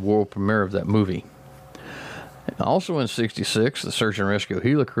hosted the world premiere of that movie. Also in 1966, the Search and Rescue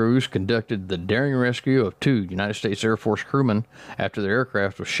Gila crews conducted the daring rescue of 2 United States Air Force crewmen after their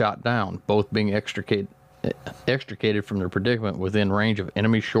aircraft was shot down, both being extricated from their predicament within range of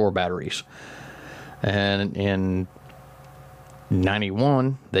enemy shore batteries. And in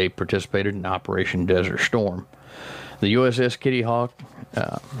 1991, they participated in Operation Desert Storm. The USS Kitty Hawk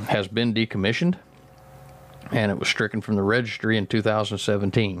has been decommissioned, and it was stricken from the registry in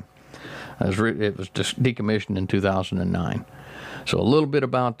 2017. It was just decommissioned in 2009. So a little bit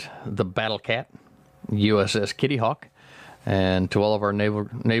about the Battle Cat, USS Kitty Hawk, and to all of our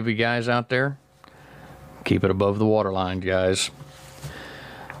Navy guys out there, keep it above the waterline, guys.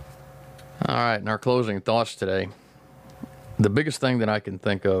 All right, in our closing thoughts today, the biggest thing that I can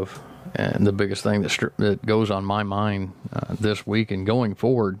think of And the biggest thing that goes on my mind this week and going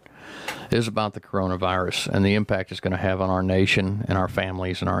forward is about the coronavirus and the impact it's going to have on our nation and our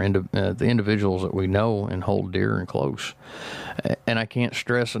families and our the individuals that we know and hold dear and close. And I can't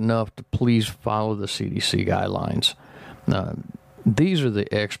stress enough to please follow the CDC guidelines. These are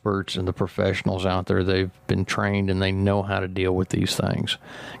the experts and the professionals out there. They've been trained and they know how to deal with these things.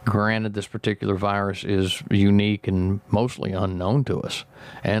 Granted, this particular virus is unique and mostly unknown to us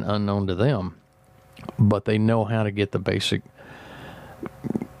and unknown to them, but they know how to get the basic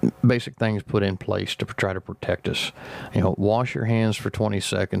things put in place to try to protect us. Wash your hands for 20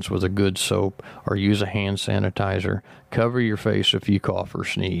 seconds with a good soap or use a hand sanitizer. Cover your face if you cough or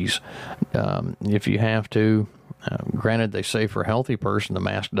sneeze. If you have to, granted, they say for a healthy person, the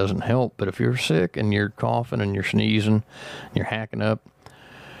mask doesn't help, but if you're sick and you're coughing and you're sneezing, you're hacking up,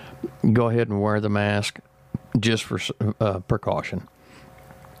 go ahead and wear the mask just for precaution.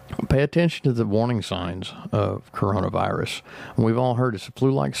 Pay attention to the warning signs of coronavirus. We've all heard it's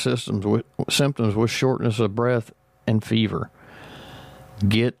flu-like symptoms with shortness of breath and fever.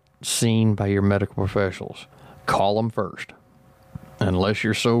 Get seen by your medical professionals. Call them first. Unless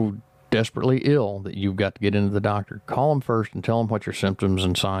you're so desperately ill that you've got to get into the doctor, call them first and tell them what your symptoms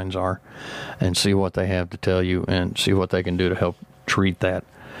and signs are and see what they have to tell you and see what they can do to help treat that.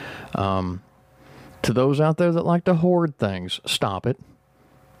 To those out there that like to hoard things, stop it.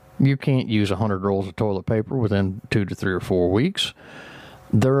 You can't use 100 rolls of toilet paper within 2 to 3 or 4 weeks.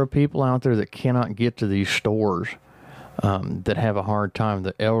 There are people out there that cannot get to these stores that have a hard time,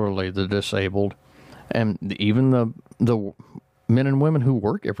 the elderly, the disabled, and even the men and women who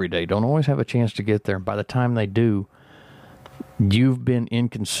work every day don't always have a chance to get there. By the time they do, you've been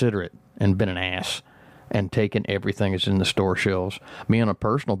inconsiderate and been an ass and taken everything that's in the store shelves. Me, on a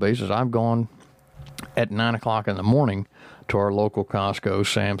personal basis, I've gone at 9 o'clock in the morning to our local Costco,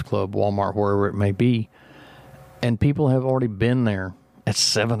 Sam's Club, Walmart, wherever it may be, and people have already been there at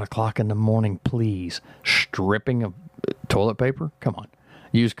 7 o'clock in the morning, please, stripping of toilet paper. Come on,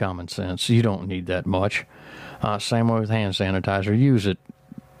 use common sense. You don't need that much. Same way with hand sanitizer. Use it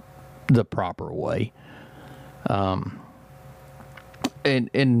the proper way. And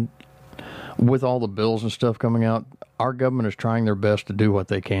with all the bills and stuff coming out, our government is trying their best to do what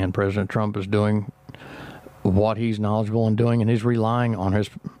they can. President Trump is doing what he's knowledgeable in doing, and he's relying on his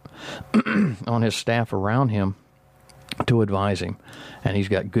on his staff around him to advise him. And he's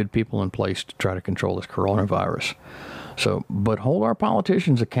got good people in place to try to control this coronavirus. So, but hold our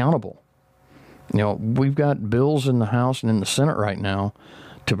politicians accountable. We've got bills in the House and in the Senate right now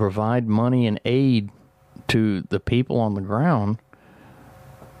to provide money and aid to the people on the ground,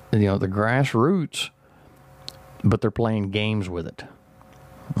 the grassroots, but they're playing games with it.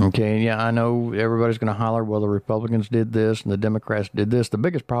 Okay, yeah, I know everybody's going to holler, well, the Republicans did this and the Democrats did this. The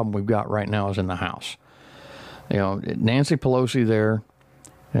biggest problem we've got right now is in the House. Nancy Pelosi there,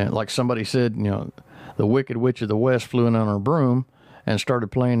 like somebody said, the Wicked Witch of the West flew in on her broom and started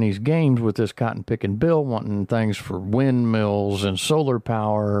playing these games with this cotton-picking bill, wanting things for windmills and solar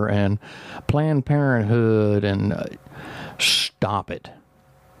power and Planned Parenthood, and stop it.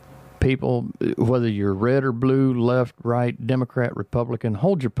 People, whether you're red or blue, left, right, Democrat, Republican,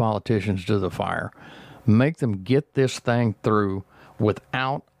 hold your politicians to the fire. Make them get this thing through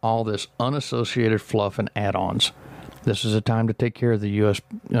without all this unassociated fluff and add-ons. This is a time to take care of the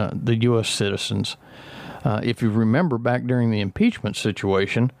U.S. citizens. If you remember back during the impeachment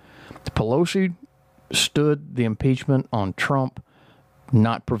situation, Pelosi stood the impeachment on Trump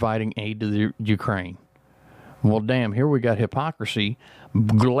not providing aid to the Ukraine. Well, damn, here we got hypocrisy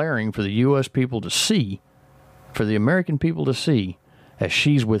glaring for the U.S. people to see, for the American people to see, as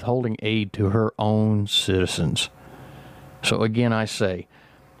she's withholding aid to her own citizens. So again, I say,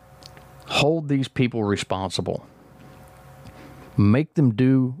 hold these people responsible. Make them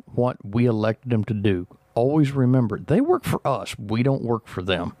do what we elected them to do. Always remember, they work for us. We don't work for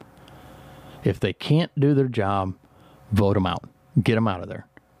them. If they can't do their job, vote them out. Get them out of there.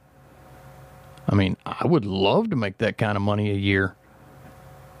 I mean, I would love to make that kind of money a year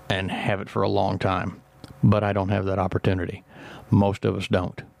and have it for a long time, but I don't have that opportunity. Most of us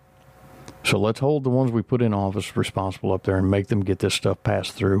don't. So let's hold the ones we put in office responsible up there and make them get this stuff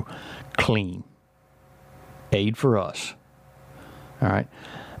passed through clean. Aid for us. All right?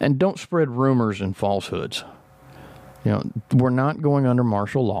 And don't spread rumors and falsehoods. We're not going under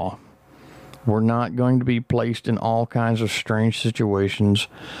martial law. We're not going to be placed in all kinds of strange situations.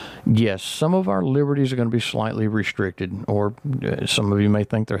 Yes, some of our liberties are going to be slightly restricted, or some of you may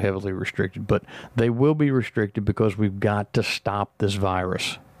think they're heavily restricted, but they will be restricted because we've got to stop this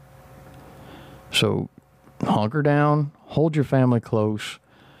virus. So hunker down, hold your family close,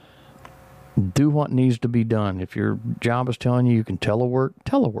 Do what needs to be done. If your job is telling you can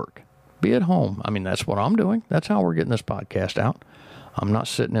telework. Be at home. I mean, that's what I'm doing. That's how we're getting this podcast out. I'm not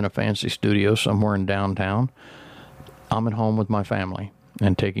sitting in a fancy studio somewhere in downtown. I'm at home with my family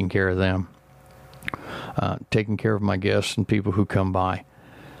and taking care of them. Taking care of my guests and people who come by.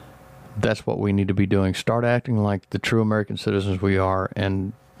 That's what we need to be doing. Start acting like the true American citizens we are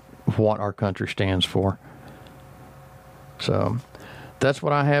and what our country stands for. So that's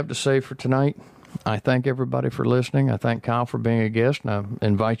what I have to say for tonight. I thank everybody for listening. I thank Kyle for being a guest, and I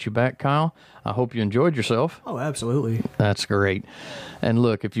invite you back, Kyle. I hope you enjoyed yourself. Oh, absolutely. That's great. And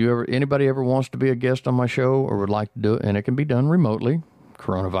look, if anybody ever wants to be a guest on my show or would like to do it, and it can be done remotely,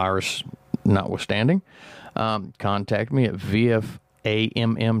 coronavirus notwithstanding, contact me at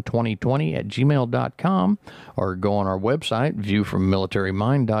vfamm2020@gmail.com or go on our website,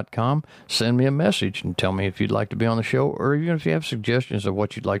 viewfrommilitarymind.com. Send me a message and tell me if you'd like to be on the show, or even if you have suggestions of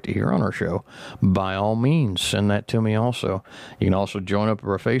what you'd like to hear on our show. By all means, send that to me also. You can also join up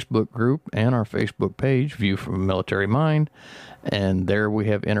our Facebook group and our Facebook page, View from Military Mind, and there we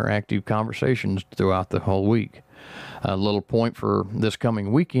have interactive conversations throughout the whole week. A little point for this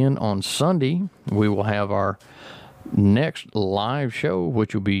coming weekend, on Sunday, we will have our next live show,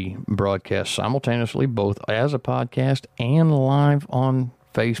 which will be broadcast simultaneously, both as a podcast and live on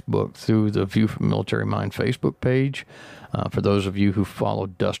Facebook through the View from Military Mind Facebook page. For those of you who follow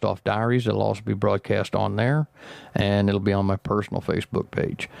Dust Off Diaries, it'll also be broadcast on there, and it'll be on my personal Facebook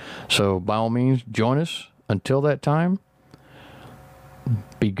page. So by all means, join us. Until that time,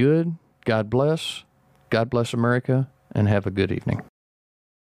 be good. God bless America, and have a good evening.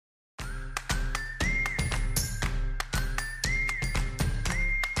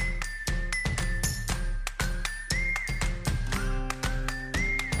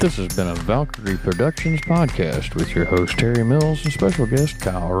 This has been a Valkyrie Productions podcast with your host Terry Mills and special guest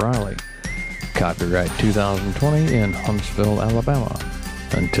Kyle Riley. Copyright 2020 in Huntsville, Alabama.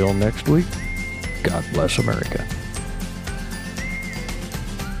 Until next week, God bless America.